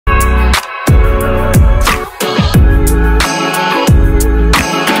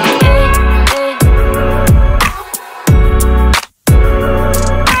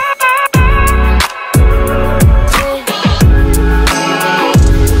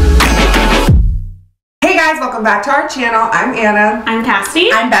welcome back to our channel. I'm Anna. I'm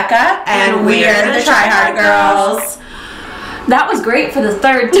Cassidy. I'm Becca. And we're the TriHards Girls. That was great for the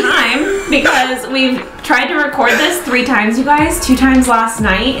third time because we've tried to record this 3 times, you guys. 2 times last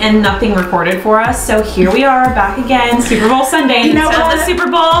night and nothing recorded for us. So here we are back again, Super Bowl Sunday. You know Instead what? of the Super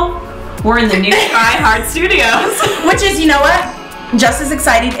Bowl, we're in the new TriHards studios. Which is, you know what? Just as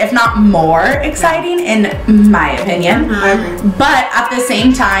exciting, if not more exciting, in my opinion. But at the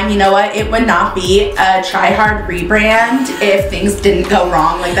same time, you know what? It would not be a TriHard rebrand if things didn't go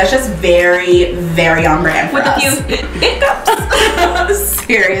wrong. Like, that's just very, very on brand for us. With a few hiccups.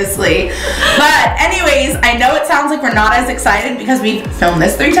 Seriously. But anyways, I know it sounds like we're not as excited because we've filmed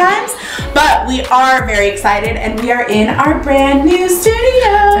this 3 times, but we are very excited and we are in our brand new studio.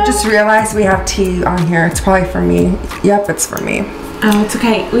 I just realized we have tea on here. It's probably for me. Yep, it's for me. Oh, it's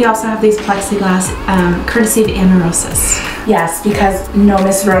okay. We also have these plexiglass, courtesy of Anna Rosas. Yes, because no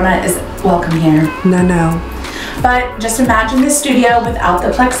Miss Rona is welcome here. No. But just imagine the studio without the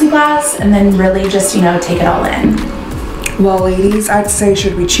plexiglass and then really just, you know, take it all in. Well, ladies, I'd say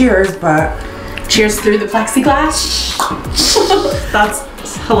should we cheers, but... Cheers through the plexiglass.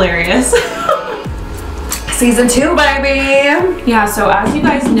 That's hilarious. Season 2, baby! Yeah, so as you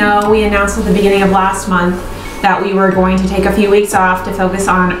guys know, we announced at the beginning of last month that we were going to take a few weeks off to focus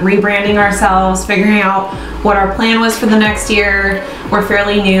on rebranding ourselves, figuring out what our plan was for the next year. We're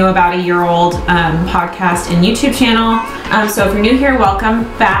fairly new, about a year-old podcast and YouTube channel. So if you're new here, welcome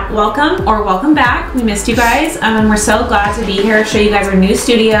back. Welcome back. We missed you guys. We're so glad to be here, show you guys our new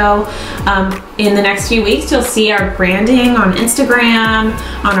studio. In the next few weeks, you'll see our branding on Instagram,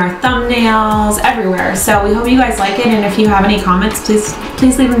 on our thumbnails, everywhere. So we hope you guys like it, and if you have any comments,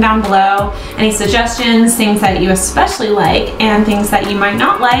 please leave them down below. Any suggestions, things that you especially like, and things that you might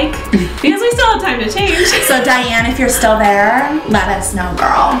not like, because we still have time to change. So Diane, if you're still there, let us know,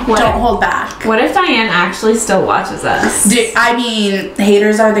 girl. Don't hold back. What if Diane actually still watches us? Dude, I mean,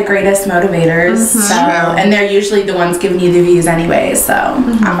 haters are the greatest motivators, so, and they're usually the ones giving you the views anyway, so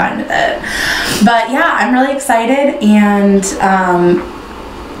I'm fine with it. But yeah, I'm really excited, and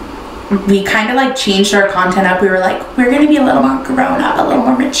we kind of like changed our content up. We were like, we're gonna be a little more grown up, a little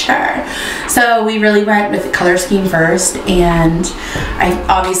more mature. So we really went with the color scheme first, and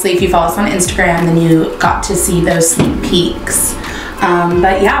obviously if you follow us on Instagram, then you got to see those sneak peeks.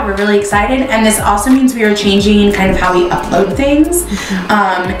 But yeah, we're really excited, and this also means we are changing kind of how we upload things.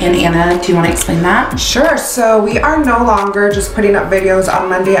 And Anna, do you want to explain that? Sure. So we are no longer just putting up videos on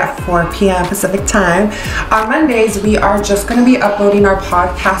Monday at 4 p.m. Pacific time. On Mondays, we are just going to be uploading our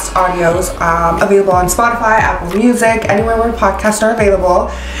podcast audios available on Spotify, Apple Music, anywhere where podcasts are available.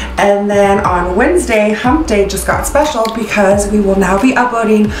 And then on Wednesday, Hump Day just got special because we will now be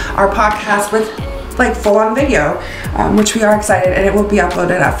uploading our podcast with like full-on video, which we are excited, and it will be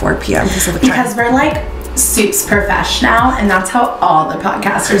uploaded at 4 p.m. Pacific time. Because we're like soups professional, and that's how all the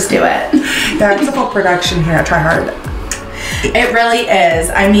podcasters do it. That's a full production here at TriHard. It really is.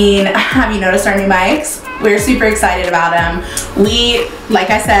 I mean, have you noticed our new mics? We're super excited about them. We,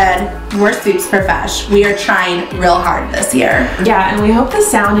 like I said, we're soups profesh. We are trying real hard this year. Yeah, and we hope the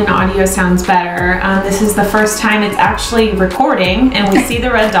sound and audio sounds better. This is the first time it's actually recording, and we see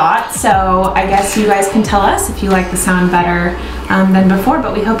the red dot, so I guess you guys can tell us if you like the sound better than before,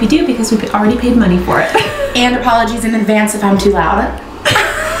 but we hope you do because we've already paid money for it. And apologies in advance if I'm too loud.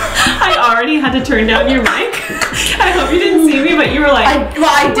 I already had to turn down your mic. I hope you didn't see me, but you were like... Well,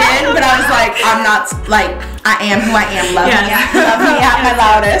 I did, but I was like, I'm not, like, I am who I am. Love me at my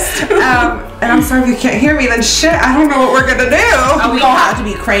loudest. And I'm sorry if you can't hear me, then shit, I don't know what we're gonna do. We gonna have to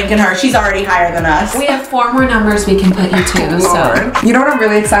be cranking her. She's already higher than us. We have 4 more numbers we can put you to, so... You know what I'm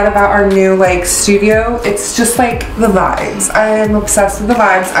really excited about our new, like, studio? It's just, like, the vibes. I am obsessed with the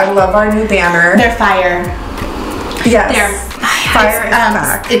vibes. I love our new banner. They're fire. Yes. They're fire is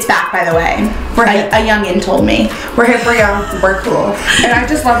back. It's back, by the way. A youngin' told me. We're hip, we're young, we're cool. And I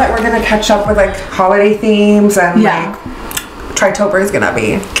just love that we're gonna catch up with like holiday themes, and like Tritober is gonna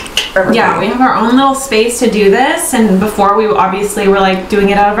be everything. Yeah, we have our own little space to do this, and before we obviously were like doing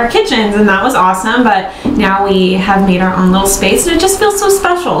it out of our kitchens, and that was awesome, but now we have made our own little space, and it just feels so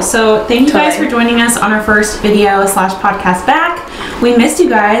special. So thank you guys for joining us on our first video / podcast back. We missed you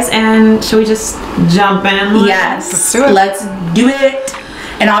guys, and should we just jump in? Yes, let's do it. Let's do it.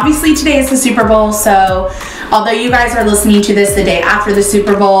 And obviously today is the Super Bowl, so although you guys are listening to this the day after the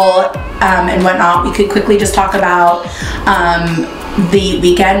Super Bowl and whatnot, we could quickly just talk about the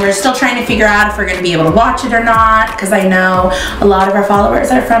weekend. We're still trying to figure out if we're going to be able to watch it or not, because I know a lot of our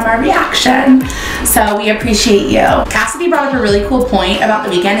followers are from our reaction, so we appreciate you. Cassidy brought up a really cool point about the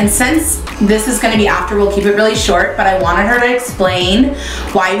weekend, and since this is going to be after, we'll keep it really short, but I wanted her to explain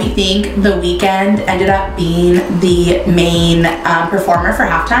why we think the weekend ended up being the main performer for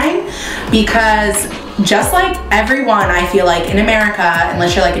halftime, because just like everyone, I feel like in America,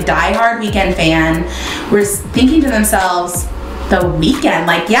 unless you're like a diehard Weeknd fan, we're thinking to themselves, the Weeknd,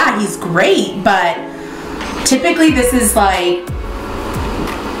 like, yeah, he's great, but typically this is like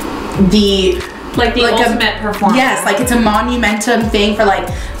the ultimate performance. Yes, like it's a monumentum thing for like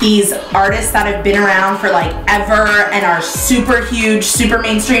these artists that have been around for like ever and are super huge, super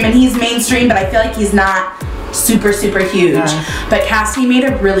mainstream, and he's mainstream, but I feel like he's not super huge. Yeah. But Cassidy made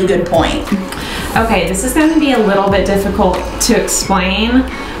a really good point. Okay, this is going to be a little bit difficult to explain,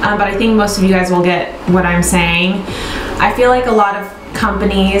 but I think most of you guys will get what I'm saying. I feel like a lot of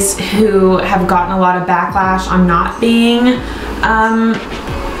companies who have gotten a lot of backlash on not being,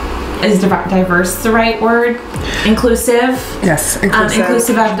 is diverse the right word? Inclusive? Yes, inclusive.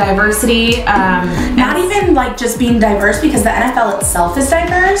 Inclusive of diversity. Not even like just being diverse, because the NFL itself is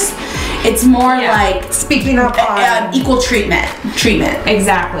diverse. It's more like speaking up on equal treatment.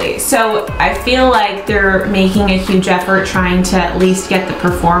 Exactly. So I feel like they're making a huge effort trying to at least get the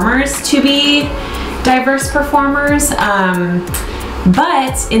performers to be diverse performers.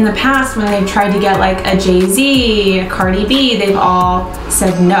 But in the past, when they've tried to get like a Jay-Z, a Cardi B, they've all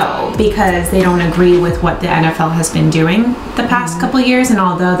said no, because they don't agree with what the NFL has been doing the past couple years. And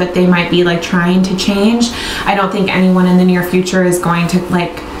although that they might be like trying to change, I don't think anyone in the near future is going to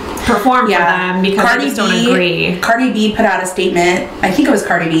like perform for them, because they just don't agree. Cardi B put out a statement, I think it was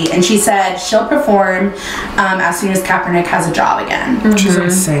Cardi B, and she said she'll perform as soon as Kaepernick has a job again. Which is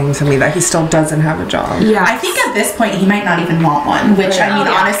insane to me that he still doesn't have a job. Yeah, I think at this point he might not even want one, which I mean,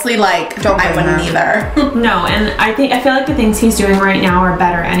 honestly, like, I wouldn't either. No, and I feel like the things he's doing right now are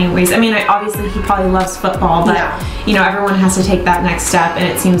better anyways. I mean, obviously he probably loves football, but you know, everyone has to take that next step,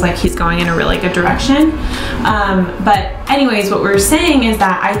 and it seems like he's going in a really good direction. But anyways, what we're saying is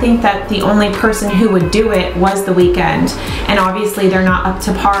that I think that the only person who would do it was The Weeknd, and obviously they're not up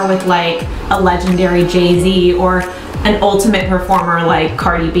to par with like a legendary Jay-Z or an ultimate performer like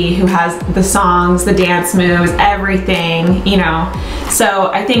Cardi B, who has the songs, the dance moves, everything, you know. So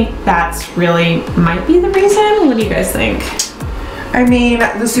I think that's really might be the reason. What do you guys think? I mean,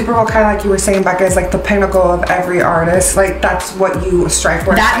 the Super Bowl, kind of like you were saying, Becca, is like the pinnacle of every artist. Like, that's what you strive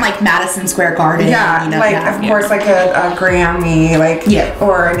for. That and like Madison Square Garden. Yeah, you know, like, of course, like a Grammy, like,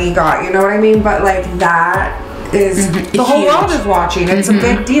 or an EGOT, you know what I mean? But like, that is, the whole world is watching. It's a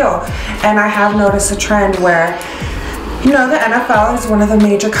big deal. And I have noticed a trend where, you know, the NFL is one of the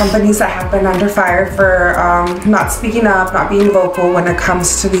major companies that have been under fire for not speaking up, not being vocal when it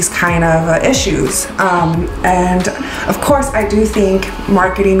comes to these kind of issues. And of course, I do think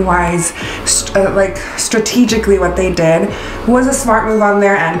marketing-wise, like strategically what they did was a smart move on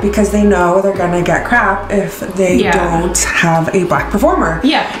their end, because they know they're gonna get crap if they don't have a black performer.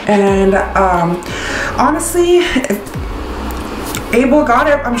 Yeah. And honestly, Abel got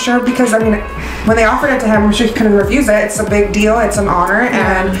it, I'm sure, because I mean, when they offered it to him, I'm sure he couldn't refuse it. It's a big deal, it's an honor,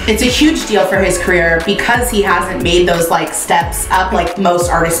 and it's a huge deal for his career, because he hasn't made those like steps up like most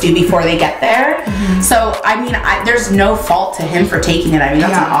artists do before they get there. So I mean, there's no fault to him for taking it. I mean,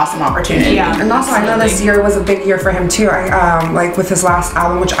 that's an awesome opportunity. Yeah, and also I know this year was a big year for him too. I like with his last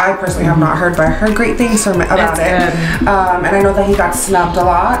album, which I personally have not heard, but I heard great things about it. And I know that he got snubbed a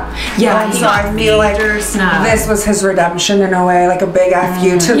lot. Yeah, so I feel like this was his redemption in a way, like a big F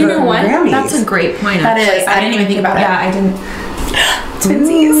you to the Grammys. That's a great point. That is. I didn't even think about it. Yeah, I didn't.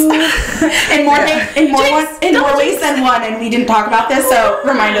 Twinsies. in more ways than one, and we didn't talk about this, so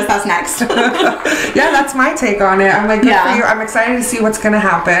remind us that's next. Yeah, that's my take on it. I'm like, good for you. I'm excited to see what's gonna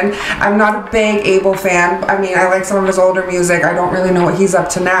happen. I'm not a big Abel fan. I mean, I like some of his older music. I don't really know what he's up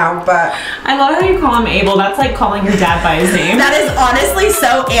to now, but I love how you call him Abel. That's like calling your dad by his name. That is honestly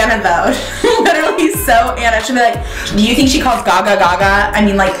so Anna though. Literally so Anna. She'll be like, do you think she calls Gaga Gaga? I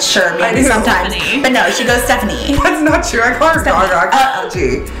mean, like, sure, maybe sometimes. Stephanie. But no, she goes Stephanie. That's not true. I call her Gaga.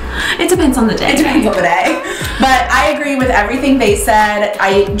 It depends on the day. It depends on the day. But I agree with everything they said.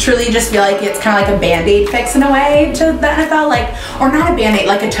 I truly just feel like it's kind of like a Band-Aid fix in a way to the NFL, like, or not a Band-Aid,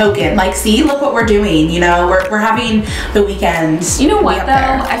 like a token. Like, see, look what we're doing. You know, we're having the weekend. You know what though?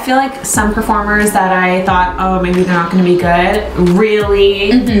 I feel like some performers that I thought, oh, maybe they're not going to be good,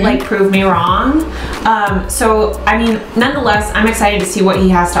 really like prove me wrong. So I mean, nonetheless, I'm excited to see what he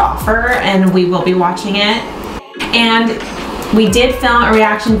has to offer, and we will be watching it. And We did film a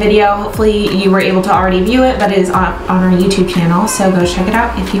reaction video. Hopefully you were able to already view it, but it is on our YouTube channel, so go check it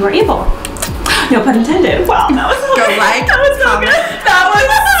out if you were able. No pun intended. Wow, that was Go like, that was so good. That was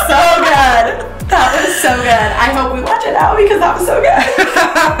so good. That was so good. I hope we watch it now because that was so good.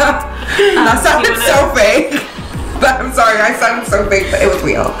 That sounded so fake. I'm sorry, I sounded so fake, but it was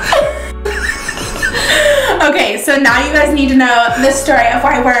real. Okay, so now you guys need to know the story of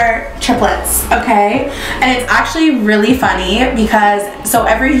why we're triplets, okay? And it's actually really funny because, so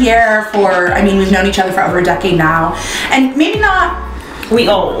every year for, I mean, we've known each other for over a decade now, and maybe not, we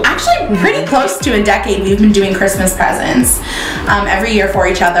old. actually pretty close to a decade, we've been doing Christmas presents every year for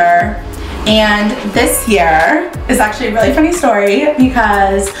each other. And this year is actually a really funny story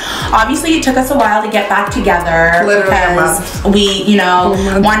because obviously it took us a while to get back together. Literally because we, you know,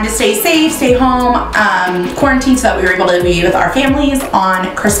 wanted to stay safe, stay home, quarantine so that we were able to be with our families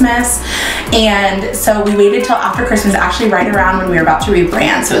on Christmas. And so we waited till after Christmas, actually right around when we were about to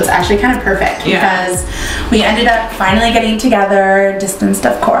rebrand. So it's actually kind of perfect because we ended up finally getting together, distanced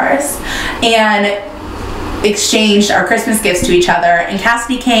of course, and exchanged our Christmas gifts to each other. And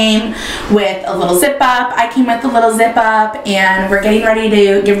Cassidy came with a little zip up, I came with a little zip up, and we're getting ready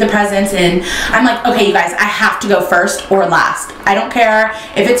to give the presents. And I'm like, okay you guys, I have to go first or last. I don't care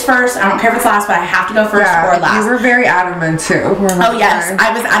if it's first, I don't care if it's last, but I have to go first or last. You were very adamant too. Oh yes,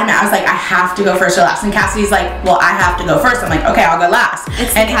 I was adamant. I was like, I have to go first or last. And Cassidy's like, well, I have to go first. I'm like, okay, I'll go last.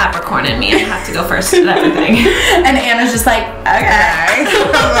 It's the Capricorn in me. I have to go first at everything. And Anna's just like, okay.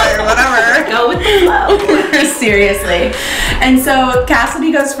 I'm like, whatever. Go with the flow. Seriously. And so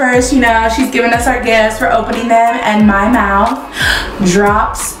Cassidy goes first, you know, she's giving us our gifts, we're opening them, and my mouth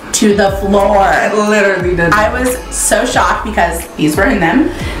drops to the floor. It literally did. I was so shocked because these were in them.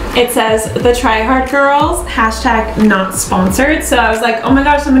 It says the TriHards Girls, hashtag not sponsored. So I was like, oh my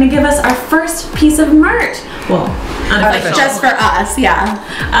gosh, I'm gonna give us our first piece of merch. Well, unofficial. Just for us, yeah.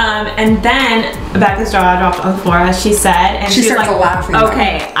 And then Becca's jaw dropped on the floor, as she said, and she was like, laughing.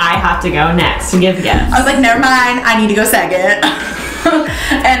 okay, I have to go next to give gifts. I was like, never mind, I need to go second.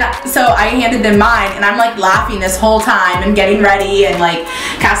 And so I handed them mine, and I'm like laughing this whole time and getting ready, and like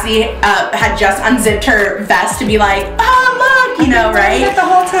Cassidy had just unzipped her vest to be like, oh look, you know, right? The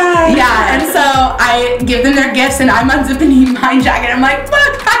whole time. Yeah, and so I give them their gifts, and I'm unzipping my jacket. I'm like,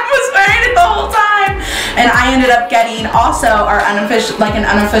 look, I was wearing it the whole time. And I ended up getting also our unofficial, like an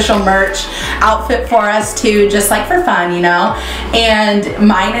unofficial merch outfit for us too, just like for fun, you know. And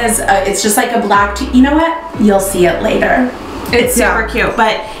mine is, it's just like a black tee. You know what? You'll see it later. It's super cute,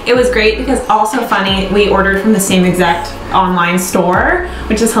 but it was great because also funny, we ordered from the same exact online store,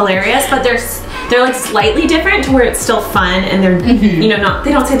 which is hilarious, but they're like slightly different to where it's still fun, and they're you know,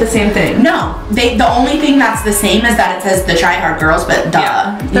 they don't say the same thing. No, the only thing that's the same is that it says the TriHards Girls, but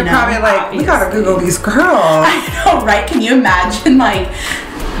duh. They're probably like, we gotta Google these girls. I know, right? Can you imagine, like,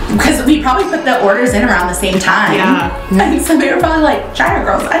 because we probably put the orders in around the same time. Yeah. And so they were probably like, TriHards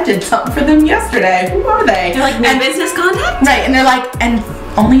Girls, I did something for them yesterday. Who are they? They're like, new business contact? Right, and they're like, and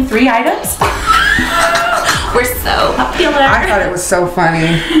only 3 items? We're so popular. I thought it was so funny.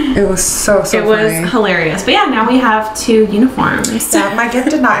 It was so funny. It was hilarious. But yeah, now we have 2 uniforms. Yeah, my gift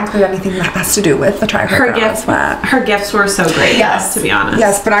did not include anything that has to do with the TriHards Girls. Her gifts were so great, yes, to be honest.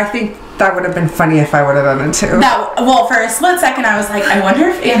 Yes, but I think that would have been funny if I would have done it too. Well, for a split second, I was like, I wonder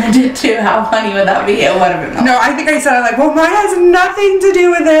if Anna did too. How funny would that be? It would have been. No, I think I said, like, well, mine has nothing to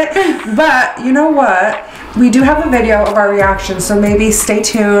do with it. But you know what? We do have a video of our reaction, so maybe stay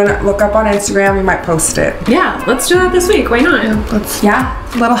tuned. Look up on Instagram. We might post it. Yeah, let's do that this week. Why not? Yeah.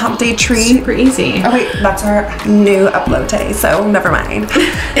 Little hump day treat. Super easy. Oh wait, that's our new upload day, so never mind.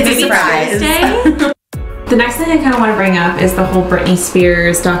 It's a surprise. Tuesday. The next thing I kind of want to bring up is the whole Britney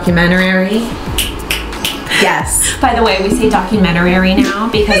Spears documentary. Yes. By the way, we say documentary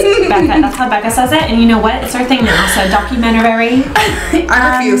now because that's how Becca says it, and you know what? It's our thing now, so documentary.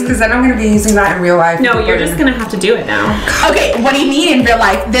 I refuse, because then I'm going to be using that in real life. No, you're just going to have to do it now. Okay, what do you mean in real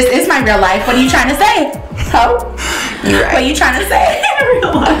life? This is my real life. What are you trying to say? Oh? You're right. What are you trying to say? In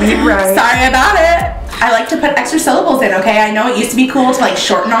real life. You're right. Sorry about it. I like to put extra syllables in, okay? I know it used to be cool to like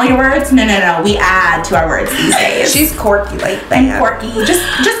shorten all your words. No, no, no. We add to our words these days. She's quirky like that. Quirky.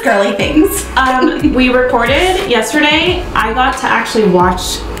 Just girly things. We recorded yesterday. I got to actually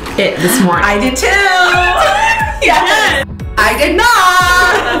watch it this morning. I did too. Yes. I did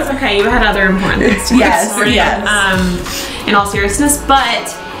not. That's okay. You had other important things to Yes, do. yes. In all seriousness,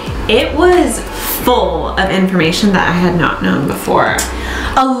 but it was full of information that I had not known before.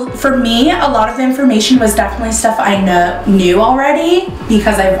 For me, a lot of the information was definitely stuff I knew already,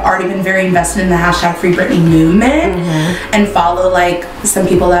 because I've already been very invested in the hashtag Free Britney movement and follow like some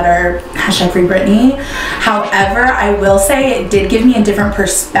people that are hashtag Free Britney. However, I will say it did give me a different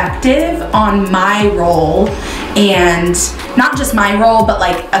perspective on my role, and not just my role, but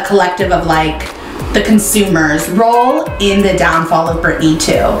like a collective of like the consumer's role in the downfall of Britney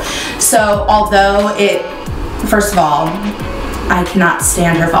too. So although first of all, I cannot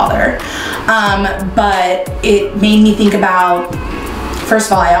stand her father, but it made me think about, first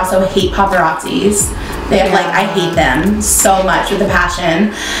of all, I also hate paparazzis. I hate them so much with a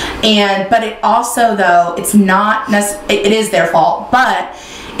passion. But it also, though, it's not it is their fault, but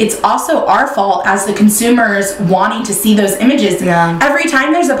it's also our fault as the consumers wanting to see those images. Yeah. Every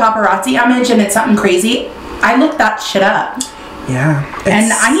time there's a paparazzi image and it's something crazy, I look that shit up. Yeah.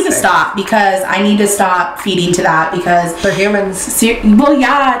 And I need to stop, because I need to stop feeding to that, because they're humans. Well,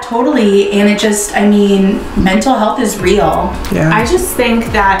 yeah, totally. And it just, I mean, mental health is real. Yeah. I just think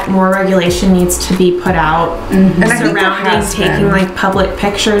that more regulation needs to be put out surrounding taking like public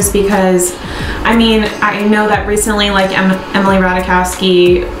pictures, because I mean, I know that recently like Emily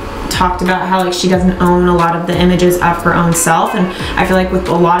Ratajkowski talked about how like she doesn't own a lot of the images of her own self, and I feel like with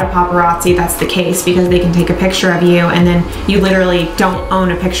a lot of paparazzi that's the case, because they can take a picture of you and then you literally don't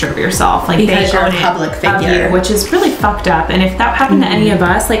own a picture of yourself, like because they you're own a public figure, you, which is really fucked up. And if that happened to any of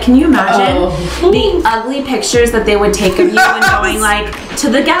us, like, can you imagine the ugly pictures that they would take of you and going like to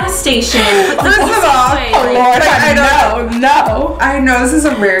the gas station? First of all, Lord, I know this is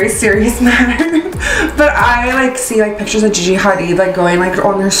a very serious matter, but I like see like pictures of Gigi Hadid like going like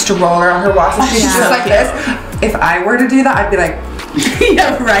on her stroller on her walks, and she's just like this. If I were to do that, I'd be like,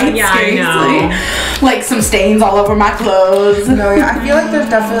 yeah, right. Yeah, seriously. I know. Like some stains all over my clothes. No, yeah, I feel like there's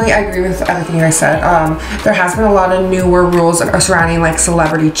definitely, I agree with everything you guys said. There has been a lot of newer rules surrounding like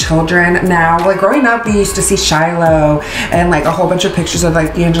celebrity children now. Like growing up, we used to see Shiloh and like a whole bunch of pictures of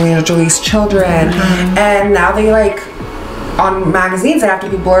like the Angelina Jolie's children, and now they like, on magazines they have to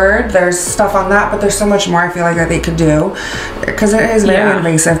be blurred. There's stuff on that, but there's so much more I feel like that they could do, because it is very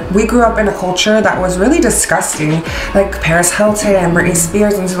invasive. We grew up in a culture that was really disgusting, like Paris Hilton and Britney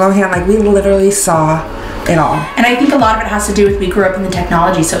Spears and Lohan. Like we literally saw it all. And I think a lot of it has to do with we grew up in the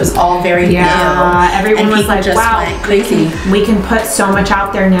technology, so it was all very new. Everyone was like, wow, crazy. We can put so much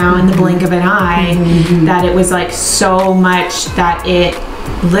out there now in the blink of an eye, that it was like so much that it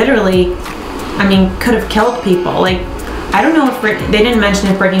literally, I mean, could have killed people. Like, I don't know if they didn't mention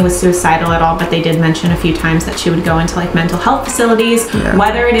if Britney was suicidal at all, but they did mention a few times that she would go into like mental health facilities,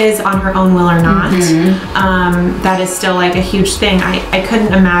 whether it is on her own will or not. That is still like a huge thing. I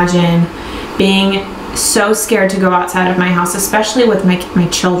couldn't imagine being so scared to go outside of my house, especially with my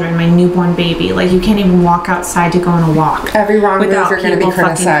children, my newborn baby. Like, you can't even walk outside to go on a walk. Every wrong move you're going to be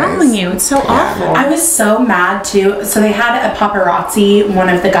criticized. Following you. It's so awful. I was so mad too. So they had a paparazzi, one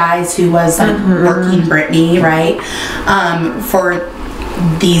of the guys who was like working Britney, right, for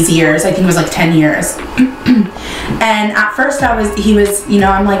these years. I think it was like 10 years. And at first he was, you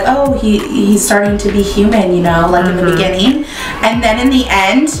know, I'm like, oh, he's starting to be human, you know, like in the beginning. And then in the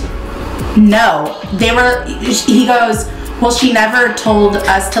end, no, he goes, well, she never told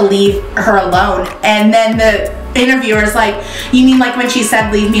us to leave her alone. And then the interviewer's like, you mean like when she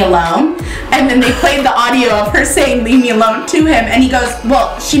said leave me alone? And then they played the audio of her saying leave me alone to him, and he goes,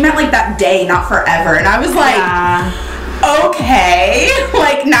 well, she meant like that day, not forever. And I was like, okay,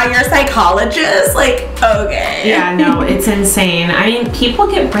 like now you're a psychologist, like, okay. Yeah, no, it's insane. I mean, people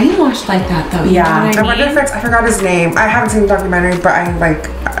get brainwashed like that though. Yeah, I wonder if I forgot his name. I haven't seen the documentary, but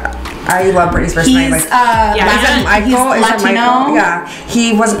I love Britney's personality. He's Latino. Yeah,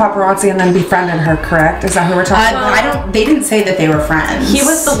 he was a paparazzi and then befriended her. Correct? Is that who we're talking about? They didn't say that they were friends. He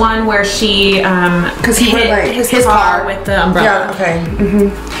was the one where she because he hit like his car with the umbrella. Yeah. Okay.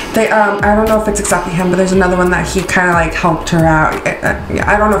 They I don't know if it's exactly him, but there's another one that he kind of like helped her out.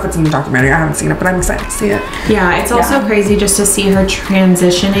 I don't know if it's in the documentary. I haven't seen it, but I'm excited to see it. Yeah, it's also crazy just to see her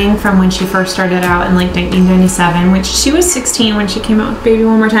transitioning from when she first started out in like 1997, which she was 16 when she came out with Baby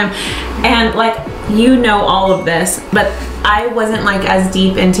One More Time. And like, you know all of this, but I wasn't like as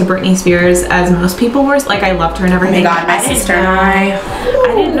deep into Britney Spears as most people were. Like, I loved her and everything. Oh my God, my sister and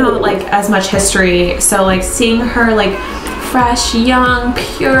I didn't know like as much history. So like seeing her like fresh, young,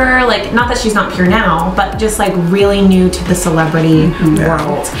 pure, like, not that she's not pure now, but just like really new to the celebrity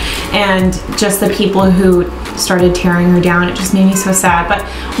world, and just the people who started tearing her down, it just made me so sad. But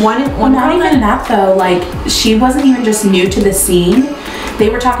not even that though, like, she wasn't even just new to the scene. they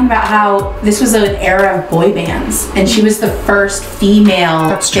were talking about how this was an era of boy bands, and she was the first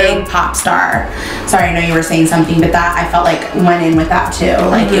female big pop star. Sorry, I know you were saying something, but that I felt like went in with that too.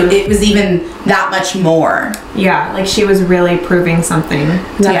 Like it was even that much more. Yeah, like she was really proving something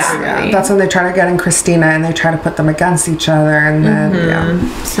to everybody. That's when they try to get in Christina and they try to put them against each other, and then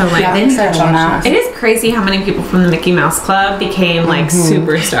So like they didn't touch on that. It is crazy how many people from the Mickey Mouse Club became like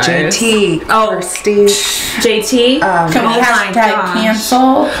superstars. JT, Steve, JT. Can we hashtag cancel?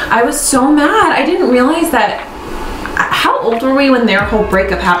 I was so mad. I didn't realize that. How old were we when their whole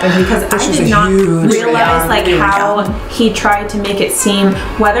breakup happened? Because I did not realize like how he tried to make it seem,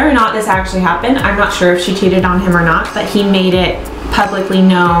 whether or not this actually happened, I'm not sure if she cheated on him or not, but he made it publicly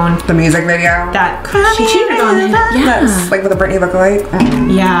known. The music video? That she cheated on him. Yeah. That's like with a Britney lookalike.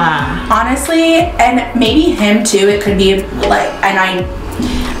 Yeah. Honestly, and maybe him too, it could be like,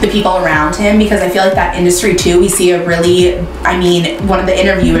 the people around him, because I feel like that industry too, we see a really, one of the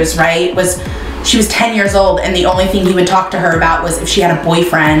interviewers, right, she was 10 years old, and the only thing he would talk to her about was if she had a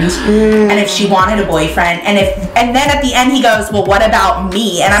boyfriend and if she wanted a boyfriend, and then at the end he goes, well, what about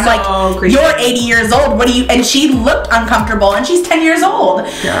me? And I'm like, creepy. You're 80 years old, what do you? And she looked uncomfortable, and she's 10 years old.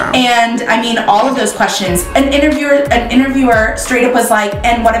 Yeah. And all of those questions, an interviewer straight up was like,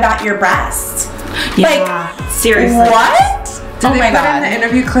 and what about your breasts? Yeah. Like, seriously, what? Did they put in the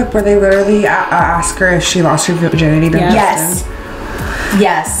interview clip where they literally ask her if she lost her virginity to Yes.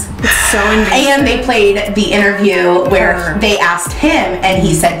 Yes. It's so invasive. And they played the interview where they asked him, and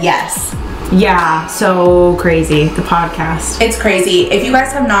he said yes. Yeah, so crazy. The podcast. It's crazy. If you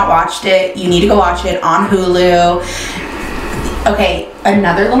guys have not watched it, you need to go watch it on Hulu. Okay,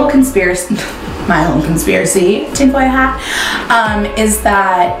 another little conspiracy. My own conspiracy, tinfoil hat, is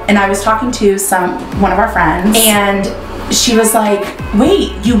that, and I was talking to one of our friends, and she was like,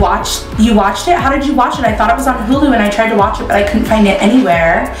 wait, you watched it? How did you watch it? I thought it was on Hulu, and I tried to watch it, but I couldn't find it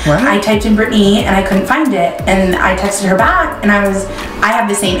anywhere. What? I typed in Britney and I couldn't find it, and I texted her back, and I have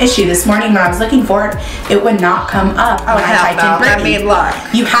the same issue. This morning when I was looking for it, it would not come up when I typed in Britney. That made luck.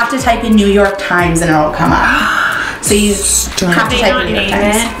 You have to type in New York Times and it'll come up. So you have to type in New York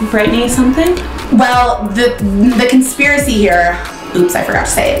Times. Britney something? Well, the conspiracy here. Oops, I forgot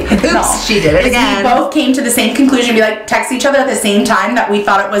to say it. Oops, no. She did it again. We both came to the same conclusion. We like text each other at the same time that we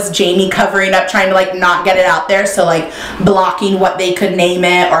thought it was Jamie covering up, trying to like not get it out there. So like blocking what they could name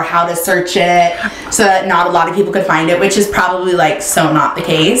it or how to search it so that not a lot of people could find it, which is probably like so not the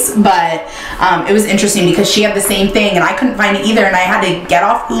case. But it was interesting because she had the same thing and I couldn't find it either. And I had to get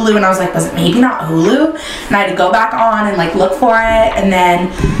off Hulu and I was like, was it maybe not Hulu? And I had to go back on and like look for it. And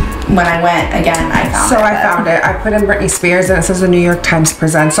then when I went again, I found it. So I found it. I put in Britney Spears and it says the New York Times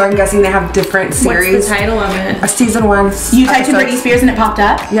Presents. So I'm guessing they have different series. What's the title of it? Season 1. You typed in Britney Spears and it popped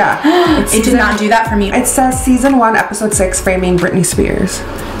up? Yeah. It did not do that for me. It says Season 1, Episode 6, Framing Britney Spears.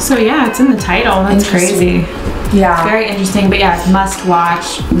 So yeah, it's in the title. That's crazy. Yeah. Very interesting, but yeah, must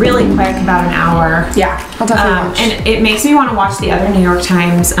watch. Really quick, about an hour. Yeah. I'll definitely watch. And it makes me want to watch the other New York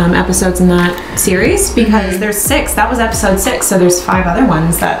Times episodes in that series because there's 6. That was episode 6, so there's 5 other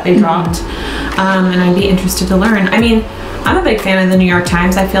ones that they dropped. And I'd be interested to learn. I mean, I'm a big fan of the New York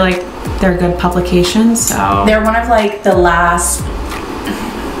Times. I feel like they're good publications, so. They're one of like the last,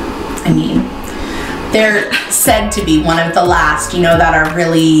 they're said to be one of the last, that are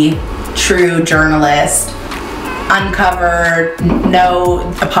really true journalists. Uncovered, no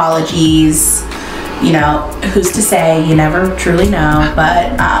apologies, who's to say, you never truly know,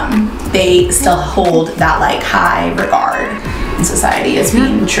 but they still hold that like high regard in society as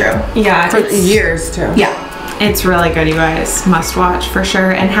being true. Yeah. For years too. Yeah. It's really good, you guys. Must watch for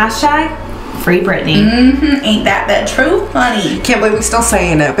sure. And hashtag Free Britney. Ain't that the truth, honey? Can't believe we're still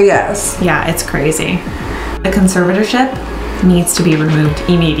saying it, but yes. Yeah, it's crazy. The conservatorship needs to be removed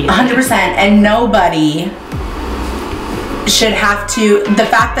immediately. 100%. And nobody should have to. The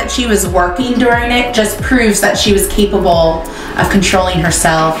fact that she was working during it just proves that she was capable of controlling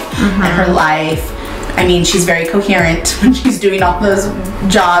herself and her life. She's very coherent when she's doing all those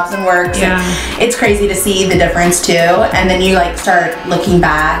jobs and works. Yeah. And it's crazy to see the difference too. And then you like start looking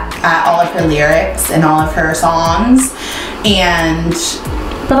back at all of her lyrics and all of her songs,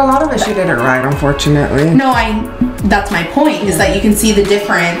 but a lot of it she didn't write, unfortunately. No, that's my point, is that you can see the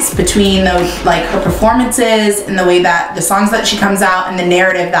difference between those, like her performances and the way that the songs that she comes out and the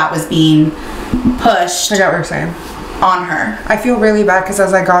narrative that was being pushed. I got what you're saying. on her. I feel really bad because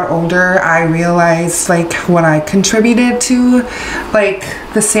as I got older, I realized like what I contributed to, like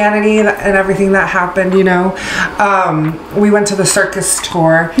the sanity and everything that happened, you know. We went to the circus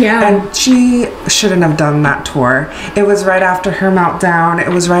tour, and she shouldn't have done that tour. It was right after her meltdown. It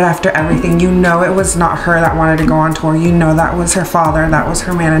was right after everything. You know, it was not her that wanted to go on tour. You know, that was her father. That was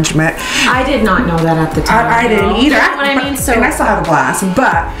her management. I did not know that at the time. I didn't either. That's what I mean. So, and I still had a blast,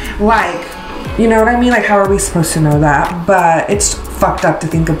 but like, you know what I mean? Like, how are we supposed to know that? But it's fucked up to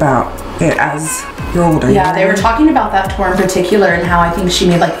think about it as you're older. Yeah, they were talking about that tour in particular and how I think she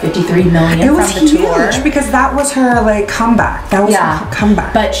made like $53 million from the tour. Because that was her like comeback. That was her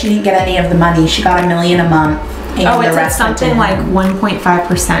comeback. But she didn't get any of the money. She got $1 million a month. And it said something like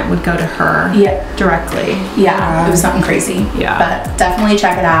 1.5% would go to her directly. Yeah, it was something crazy. Yeah. But definitely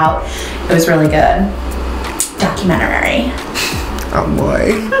check it out. It was really good. Documentary. Oh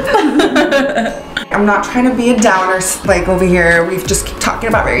boy. I'm not trying to be a downer like over here. We've just keep talking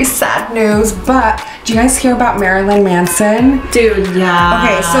about very sad news, but do you guys hear about Marilyn Manson? Dude, yeah.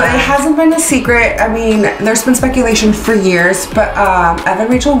 Okay, so it hasn't been a secret. I mean, there's been speculation for years, but Evan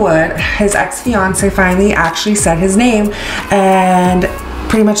Rachel Wood, his ex-fiance, finally actually said his name, and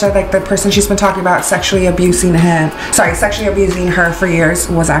pretty much like the person she's been talking about sexually abusing her for years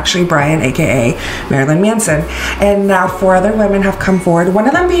was actually Brian, aka Marilyn Manson. And now 4 other women have come forward, one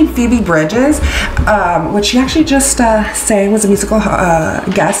of them being Phoebe Bridges, which she actually just sang, was a musical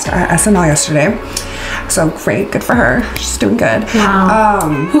guest at SNL yesterday. So great, good for her. She's doing good.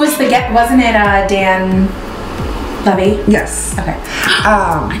 Wow. Who was the guest? Wasn't it Dan Levy? Yes. Okay.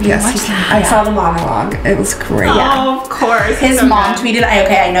 Yes. I saw the monologue. It was great. Oh, of course. His mom tweeted,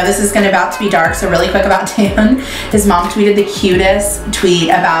 I know this is about to be dark, so really quick about Dan. His mom tweeted the cutest tweet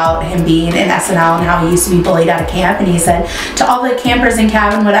about him being in SNL and how he used to be bullied out of camp, and he said, to all the campers in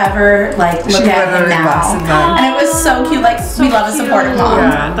cabin, whatever, like, look at him now. And it was so cute. Like, so we love a supportive mom.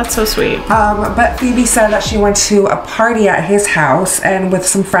 Yeah, that's so sweet. But Phoebe said that she went to a party at his house and with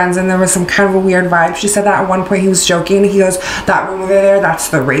some friends, and there was some kind of a weird vibe. She said that at one point he was joking. He goes, that room over there, that's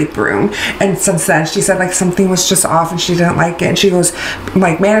the rape room. And since then, she said like something was just off and she didn't like it. And she goes,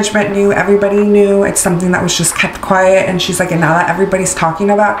 like, management knew, everybody knew. It's something that was just kept quiet. And she's like, and now that everybody's talking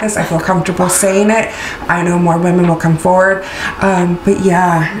about this, I feel comfortable saying it. I know more women will come forward. But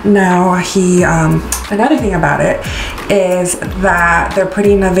yeah, now he, another thing about it is that they're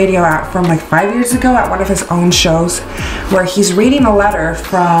putting a video out from like 5 years ago at one of his own shows where he's reading a letter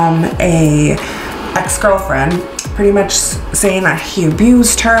from a ex-girlfriend, pretty much saying that he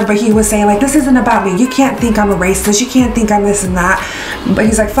abused her, but he was saying like, this isn't about me, you can't think I'm a racist, you can't think I'm this and that. But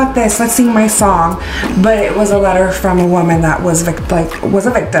he's like, fuck this, let's sing my song. But it was a letter from a woman that was a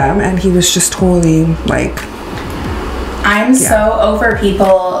victim, and he was just totally like, I'm so over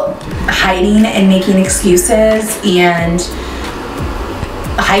people hiding and making excuses and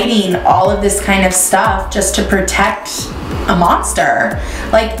hiding all of this kind of stuff just to protect a monster.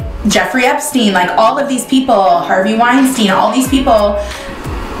 Like Jeffrey Epstein, like all of these people, Harvey Weinstein, all these people,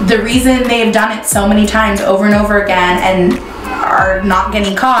 the reason they've done it so many times over and over again and are not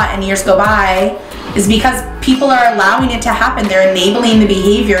getting caught and years go by is because people are allowing it to happen. They're enabling the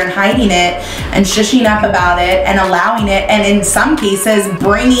behavior and hiding it and shushing up about it and allowing it, and in some cases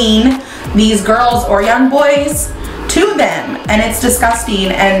bringing these girls or young boys to them, and it's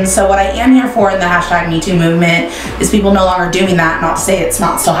disgusting. And so what I am here for in the hashtag #MeToo movement is people no longer doing that. Not to say it's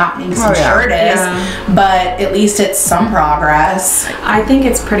not still happening, because I'm sure it is, but at least it's some progress. I think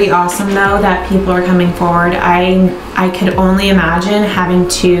it's pretty awesome though that people are coming forward. I could only imagine having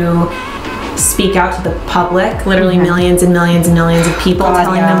to speak out to the public, literally millions and millions and millions of people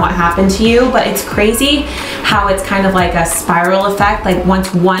telling them what happened to you. But it's crazy how it's kind of like a spiral effect. Like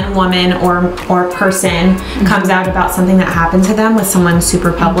once one woman or person comes out about something that happened to them with someone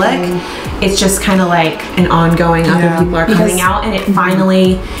super public, it's just kind of like an ongoing, other people are coming out, and it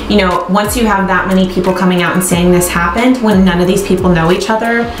finally, you know, once you have that many people coming out and saying this happened when none of these people know each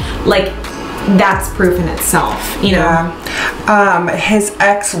other, like that's proof in itself, you know. His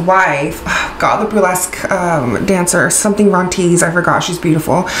ex-wife, God, the burlesque dancer, something Rontees, I forgot, she's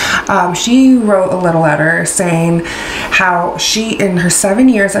beautiful. She wrote a little letter saying how she, in her 7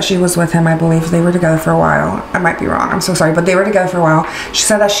 years that she was with him, I believe they were together for a while. I might be wrong, I'm so sorry, but they were together for a while. She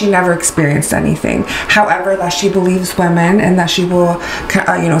said that she never experienced anything. However, that she believes women and that she will,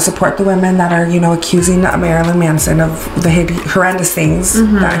 you know, support the women that are, you know, accusing Marilyn Manson of the horrendous things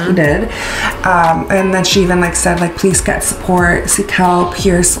that he did. And then she even like said like, please get support, seek help,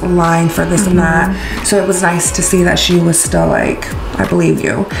 here's a line for this and that. So it was nice to see that she was still like, I believe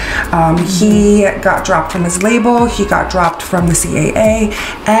you. He got dropped from his label, he got dropped from the CAA,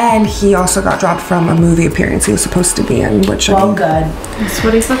 and he also got dropped from a movie appearance he was supposed to be in, which well, good. That's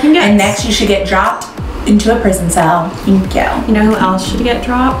what he's looking at. And next you should get dropped into a prison cell. Thank you. You know who else should get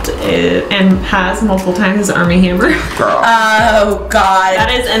dropped and has multiple times is Armie Hammer. Girl. Oh God.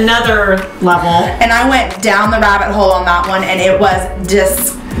 That is another level. And I went down the rabbit hole on that one, and it was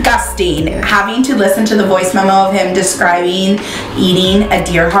disgusting. Having to listen to the voice memo of him describing eating a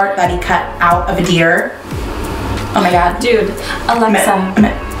deer heart that he cut out of a deer. Oh my God. Dude, Alexa,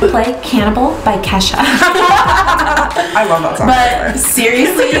 play Cannibal by Kesha. I love that song. But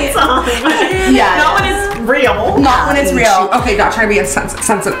seriously, yeah. Not when it's real. Not when it's real. Okay, not trying to be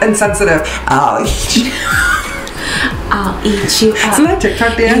insensitive. I'll eat you. I'll eat you up. Isn't that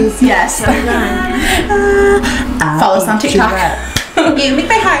TikTok dance? Yes. Follow us on TikTok. You make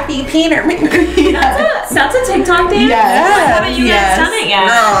my heart beat, Peter. That's a TikTok dance? Yes. Why haven't you guys done it yet?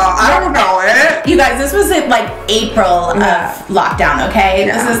 Girl, I don't know it. You guys, this was in like April of lockdown, okay?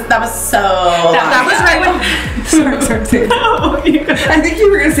 Yeah. That was so That was right when... Sorry. No, you guys. I think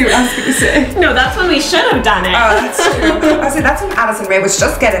you were gonna say what I was gonna say. No, that's when we should have done it. Oh, that's true. I said that's when Addison Rae was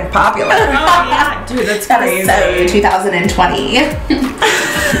just getting popular. Oh yeah, dude, that's That crazy. is so 2020.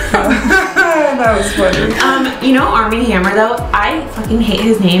 That was funny. You know Armie Hammer though? I fucking hate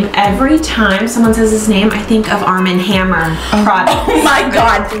his name. Every time someone says his name, I think of Arm & Hammer product. Oh my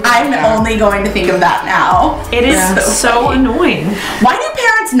God, I'm only going to think of that now. It is so annoying. Why do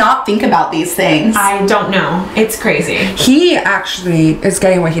parents not think about these things? I don't know. It's crazy. He actually is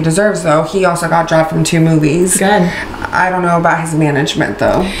getting what he deserves, though. He also got dropped from 2 movies. Good. I don't know about his management,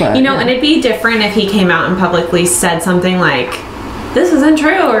 though. But You know, and it'd be different if he came out and publicly said something like, this isn't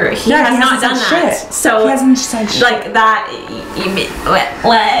true, or he has not done that. Shit. So he hasn't said shit. like that.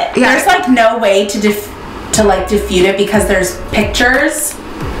 What? Yeah. There's like no way to defute it because there's pictures.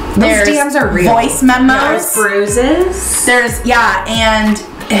 Those DMs are real. Voice memos. There's bruises. There's and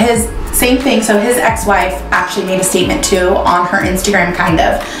his same thing. So his ex-wife actually made a statement too on her Instagram, kind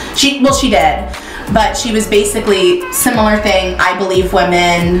of. She did, but she was basically similar thing. I believe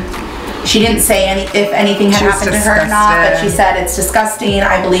women. She didn't say if anything had happened to her or not, but she said it's disgusting.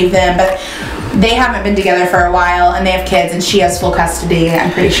 I believe them, but they haven't been together for a while, and they have kids, and she has full custody.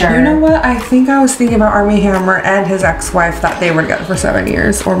 I'm pretty sure. You know what? I think I was thinking about Armie Hammer and his ex-wife that they were together for 7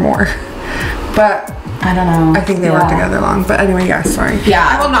 years or more, but I don't know. I think they weren't together long. But anyway, yeah, sorry. Yeah,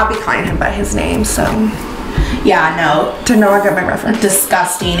 I will not be calling him by his name. So yeah, no. To know I get my reference.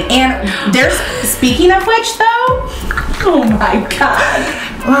 Disgusting. And there's, speaking of which though, oh my God.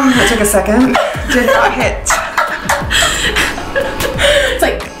 Well, that took a second. Did not hit. It's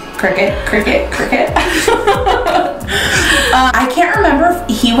like cricket. I can't remember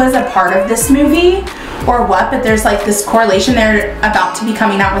if he was a part of this movie or what, but there's like this correlation. They're about to be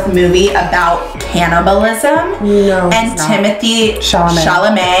coming out with a movie about cannibalism. No, and Timothy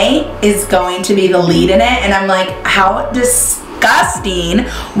Chalamet is going to be the lead in it, and I'm like, how disgusting.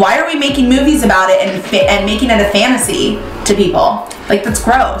 Why are we making movies about it and making it a fantasy to people? Like, that's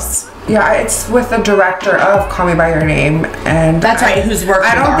gross. Yeah, it's with the director of Call Me By Your Name, and that's right, who's working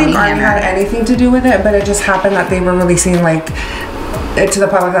I don't think Armie had anything to do with it, but it just happened that they were releasing like it to the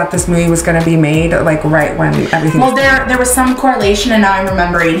public that this movie was going to be made like right when everything. Well, there was some correlation, and now I'm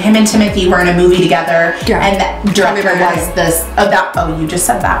remembering him and Timothy were in a movie together, and the director was this. Oh, you just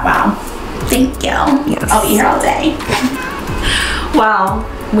said that. Wow, thank you. Yes. I'll be here all day. Well,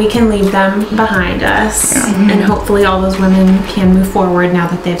 we can leave them behind us, and hopefully all those women can move forward now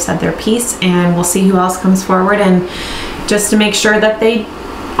that they've said their piece, and we'll see who else comes forward, and just to make sure that they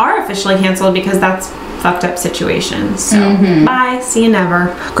are officially canceled, because that's fucked up situation. So bye, see you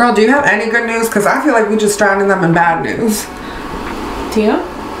never. Girl, do you have any good news? Because I feel like we just drowning them in bad news. Do you?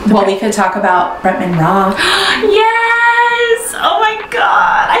 Well, we could talk about Bretman Rock. Yes! Oh my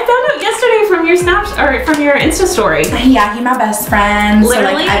God! I found out yesterday from your from your Insta story. Yeah, he my best friend.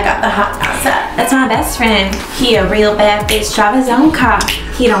 Literally? So, like, I got the hot gossip. That's my best friend. He a real bad bitch. Drive his own car.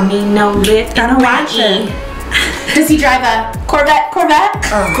 He don't need no lift in Hawaii. Does he drive a Corvette?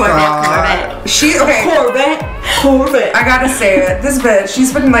 Oh, Corvette. Corvette. I gotta say it. This bitch,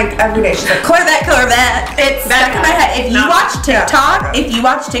 she's been like every day. She's like Corvette. It's stuck in my head. If you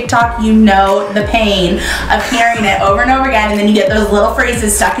watch TikTok, you know the pain of hearing it over and over again, and then you get those little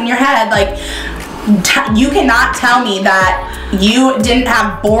phrases stuck in your head. Like, you cannot tell me that you didn't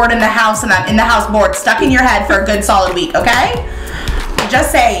have bored in the house and that in the house board stuck in your head for a good solid week. Okay?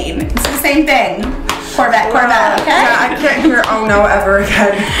 Just saying. It's the same thing. Corvette, okay? Yeah, I can't hear "Oh no" ever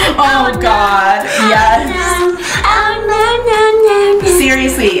again. Oh God, yes.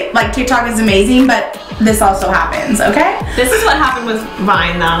 Seriously, like TikTok is amazing, but this also happens, okay? This is what happened with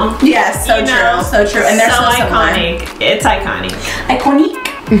Vine, though. Yes, so true, so true. And they're so iconic. It's iconic. Iconic.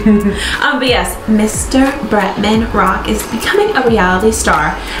 But yes, Mr. Bretman Rock is becoming a reality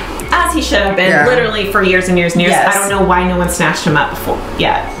star, as he should have been, literally for years and years and years. Yes. I don't know why no one snatched him up before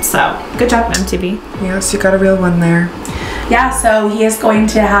yet. So good job, MTV. Yes, you got a real one there. Yeah, so he is going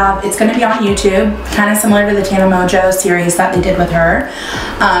to have, it's going to be on YouTube, kind of similar to the Tana Mojo series that they did with her.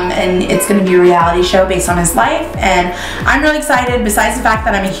 And it's going to be a reality show based on his life. And I'm really excited, besides the fact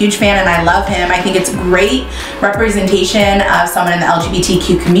that I'm a huge fan and I love him. I think it's great representation of someone in the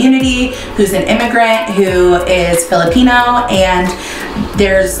LGBTQ community who's an immigrant, who is Filipino, and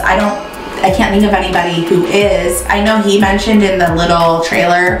I can't think of anybody who is. I know he mentioned in the little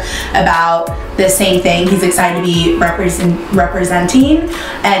trailer about the same thing. He's excited to be representing,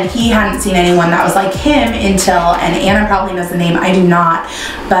 and he hadn't seen anyone that was like him until, and Anna probably knows the name, I do not,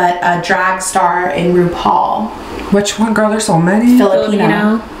 but a drag star in RuPaul. Which one, girl? There's so many.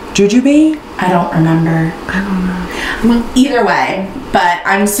 Filipino. Jujubee? I don't remember. I don't know. Well, either way, but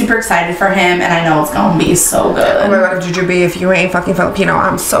I'm super excited for him, and I know it's gonna be so good. Oh my God, Jujubee, if you ain't fucking Filipino,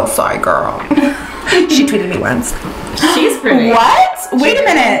 I'm so sorry, girl. She tweeted me once. She's pretty. What? Wait a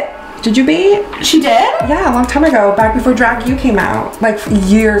minute. Jujubee? She did? Yeah, a long time ago, back before Drag U came out, like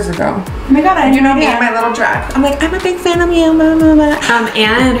years ago. Oh my God, I didn't know me and my little drag. I'm like, I'm a big fan of you, blah, blah, blah.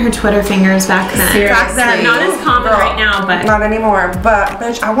 Anna and her Twitter fingers back then. Seriously. Back then, not as common right now, but not anymore. But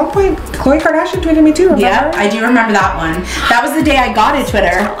bitch, at one point, Khloe Kardashian tweeted me too. Remember? Yeah, I do remember that one. That was the day I got a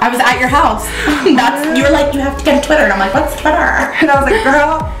Twitter. I was at your house. You were like, you have to get a Twitter, and I'm like, what's Twitter? And I was like,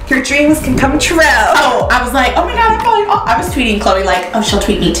 girl, your dreams can come true. Oh, I was like, oh my God, I was tweeting Khloe like, oh, she'll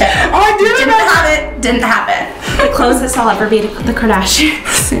tweet me too. Oh, I did. Didn't happen. The closest I'll ever be to the Kardashians.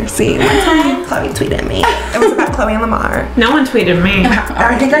 Seriously, one time Khloe tweeted me. It was about Khloe and Lamar. No one tweeted me.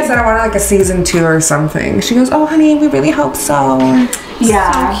 I think I said I wanted like a season 2 or something. She goes, oh honey, we really hope so.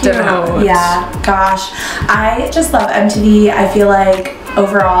 Yeah. So cute. Yeah, gosh. I just love MTV. I feel like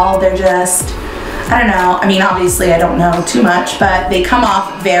overall they're just, I don't know. I mean, obviously I don't know too much, but they come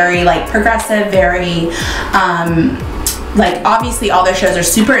off very like progressive, very like obviously all their shows are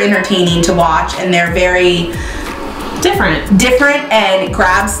super entertaining to watch, and they're very different and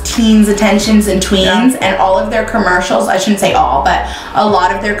grabs teens' attentions and tweens. And all of their commercials, I shouldn't say all, but a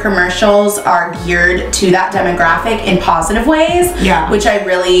lot of their commercials are geared to that demographic in positive ways, which I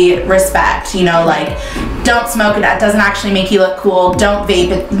really respect. You know, like, don't smoke it, that doesn't actually make you look cool, don't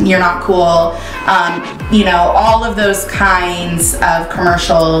vape it, you're not cool, you know, all of those kinds of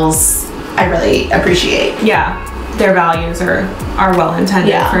commercials I really appreciate. Their values are well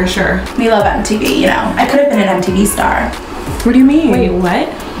intended, for sure. We love MTV, you know. I could have been an MTV star. What do you mean? Wait, what?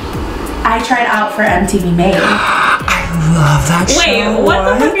 I tried out for MTV Made. I love that show. Wait,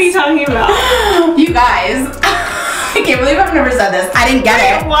 what the fuck are you talking about? You guys, I can't believe I've never said this. I didn't get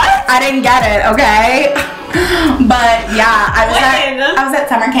it. What? I didn't get it, okay? But yeah, I was at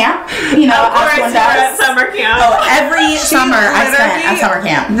summer camp. You know, of course, you were at summer camp. Oh, every summer I spent at summer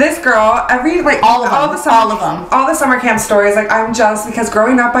camp. This girl, all the summer camp stories, like, I'm jealous because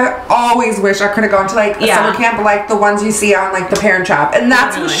growing up I always wish I could have gone to like a summer camp like the ones you see on like The Parent Trap, and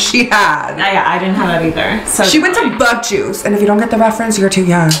that's what she had. Yeah, I didn't have that either. So she went to Bug Juice, and if you don't get the reference, you're too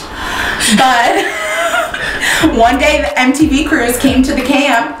young. But one day the MTV crews came to the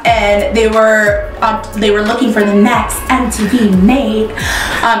camp, and they were looking for the next MTV Made.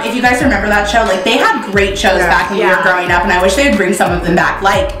 If you guys remember that show, like, they had great shows back when we were growing up, and I wish they would bring some of them back,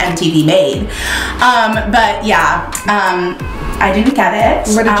 like MTV Made. But yeah, I didn't get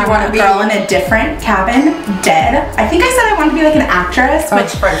it. What did you want to be? A girl in a different cabin, dead. I think I said I wanted to be like an actress,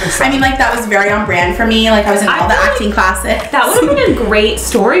 which I mean, like, that was very on brand for me. Like, I was in all the acting classes. That would have been a great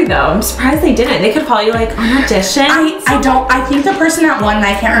story, though. I'm surprised they didn't. They could call you like on audition. I think the person that won,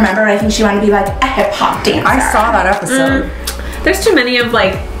 I can't remember, but I think she wanted to be like a hip hop dancer. I saw that episode. There's too many of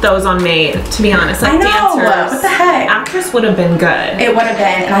like those on Made, to be honest. Like, I know. dancers. What the heck? Actress would have been good. It would have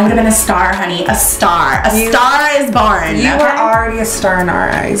been, and I would have been a star, honey. A star. A star is born. You were already a star in our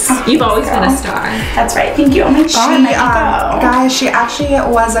eyes. You've always been a star. That's right. Thank you. Oh my God. Guys, she actually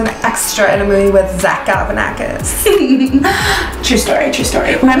was an extra in a movie with Zach Galifianakis. True story. True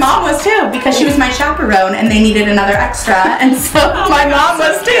story. My mom was too, because she was my chaperone, and they needed another extra, and so my mom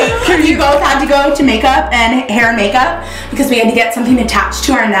was too. We both had to go to makeup and hair and makeup because we had to get something attached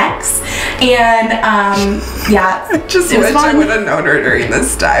to our necks. And yeah, I just wish I would have known her during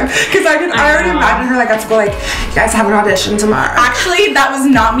this time, because I already imagine her like at school, like, you guys have an audition tomorrow. Actually, that was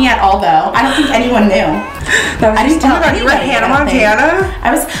not me at all, though. I don't think anyone knew. I didn't tell anyone. You were Hannah Montana?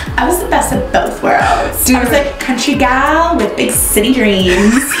 I was the best of both worlds. Dude. I was like country gal with big city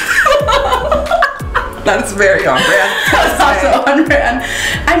dreams. That's very on brand. That's also on brand.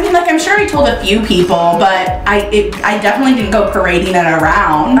 I mean, like, I'm sure I told a few people, but I definitely didn't go parading it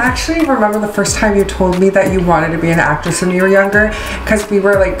around. I actually remember the first time you told me that you wanted to be an actress when you were younger, because we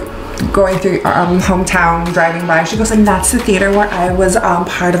were like going through hometown, driving by. She goes, and that's the theater where I was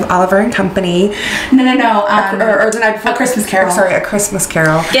part of Oliver and Company. No. Or the night before. A Christmas Carol. Sorry, A Christmas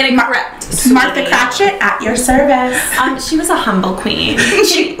Carol. Getting correct. Martha Cratchit at your service. She was a humble queen.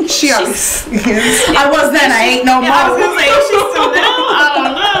 She obviously is. I was then. I ain't no more. I was gonna say she's still now. Oh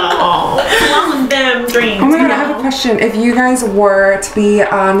no. Long them dreams. Oh my god, I have a question. If you guys were to be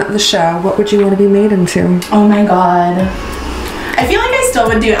on the show, what would you want to be made into? Oh my god. I feel like I still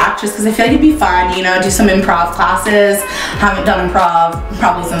would do actress because I feel like it'd be fun, you know, do some improv classes. Haven't done improv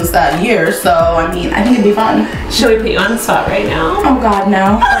probably since that year, so I mean, I think it'd be fun. Should we put you on the spot right now? Oh god,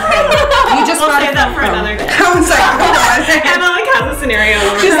 no. Okay. You just we'll save that for another day. I was like, hold on. Emma like has a scenario.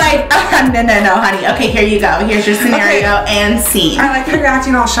 She's like, no, honey. Okay, here you go. Here's your scenario and scene. I like how you're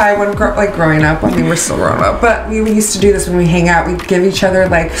acting all shy when growing up. I mean, we're still growing up, but we used to do this when we hang out. We'd give each other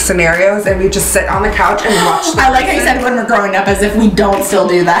like scenarios, and we just sit on the couch and watch. I like how you said when we're growing up, as if we don't still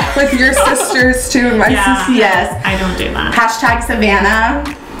do that. Like your sisters too, and my sisters. Yes, I don't do that. Hashtag Savannah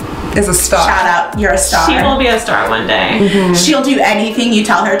is a star. Shout out, you're a star. She will be a star one day. Mm-hmm. She'll do anything you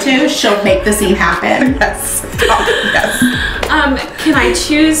tell her to. She'll make the scene happen. Yes. Yes. Can I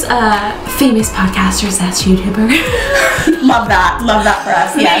choose famous podcasters as YouTuber? Love that for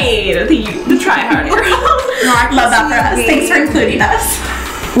us. Yes. The TriHards OUT. Love that for us. Thanks for including us.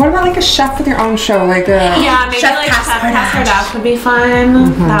 What about like a chef with your own show, like a maybe Chef like Cass Chef Kardashian would be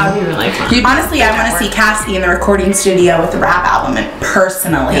fun. That would be really fun. Honestly, I want to see Cassie in the recording studio with the rap album, and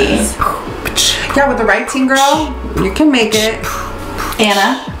personally. Yes. Yeah, with the right team, girl, you can make it.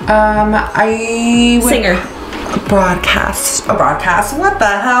 Anna? I would Singer. A broadcast. What the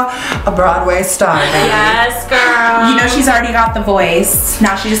hell? A Broadway star. Yes, girl. You know she's already got the voice.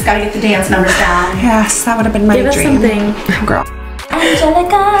 Now she just got to get the dance numbers down. Yes, that would have been my dream. Give us something, girl.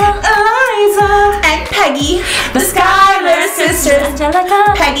 Angelica, Eliza, and Peggy, the Schuyler sisters.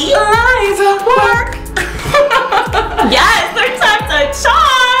 Angelica, Peggy, Eliza, work. Yes, third time's a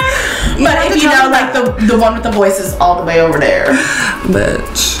charm. But if you know, like the one with the voice is all the way over there.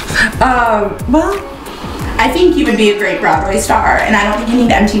 Bitch. Well, I think you would be a great Broadway star, and I don't think you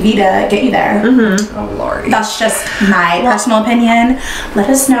need MTV to get you there. Mm-hmm. Oh lordy. That's just my personal opinion. Let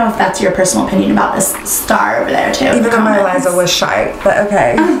us know if that's your personal opinion about this star over there too. Even though my Eliza was shy, but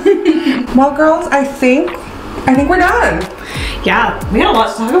okay. Well, girls, I think we're done. Yeah, we got a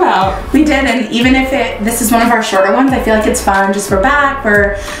lot to talk about. We did, and even if this is one of our shorter ones, I feel like it's fun. Just we're back,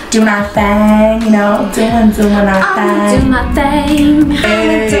 we're doing our thing, you know, doing our thing. Doing my thing.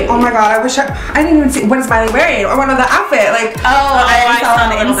 Hey. Oh my god, I wish I didn't even see what is Miley wearing. I wanted the outfit, like I saw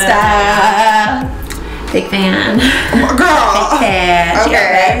on Insta. Big fan. Girl. Big fan. She a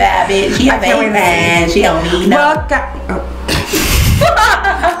bad bitch. She a big fan. She don't need no.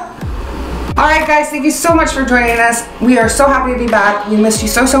 Alright guys, thank you so much for joining us. We are so happy to be back. We missed you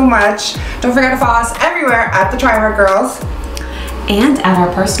so much. Don't forget to follow us everywhere at the TriHards Girls. And at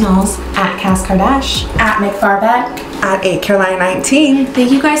our personals, at Cass Kardashian. At McFarbeck. At 8 Carolina 19.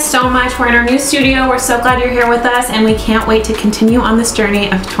 Thank you guys so much. We're in our new studio. We're so glad you're here with us, and we can't wait to continue on this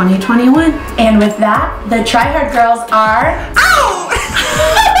journey of 2021. And with that, the TriHards Girls are out!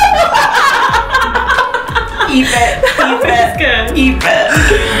 Keep it. Keep it. Keep it.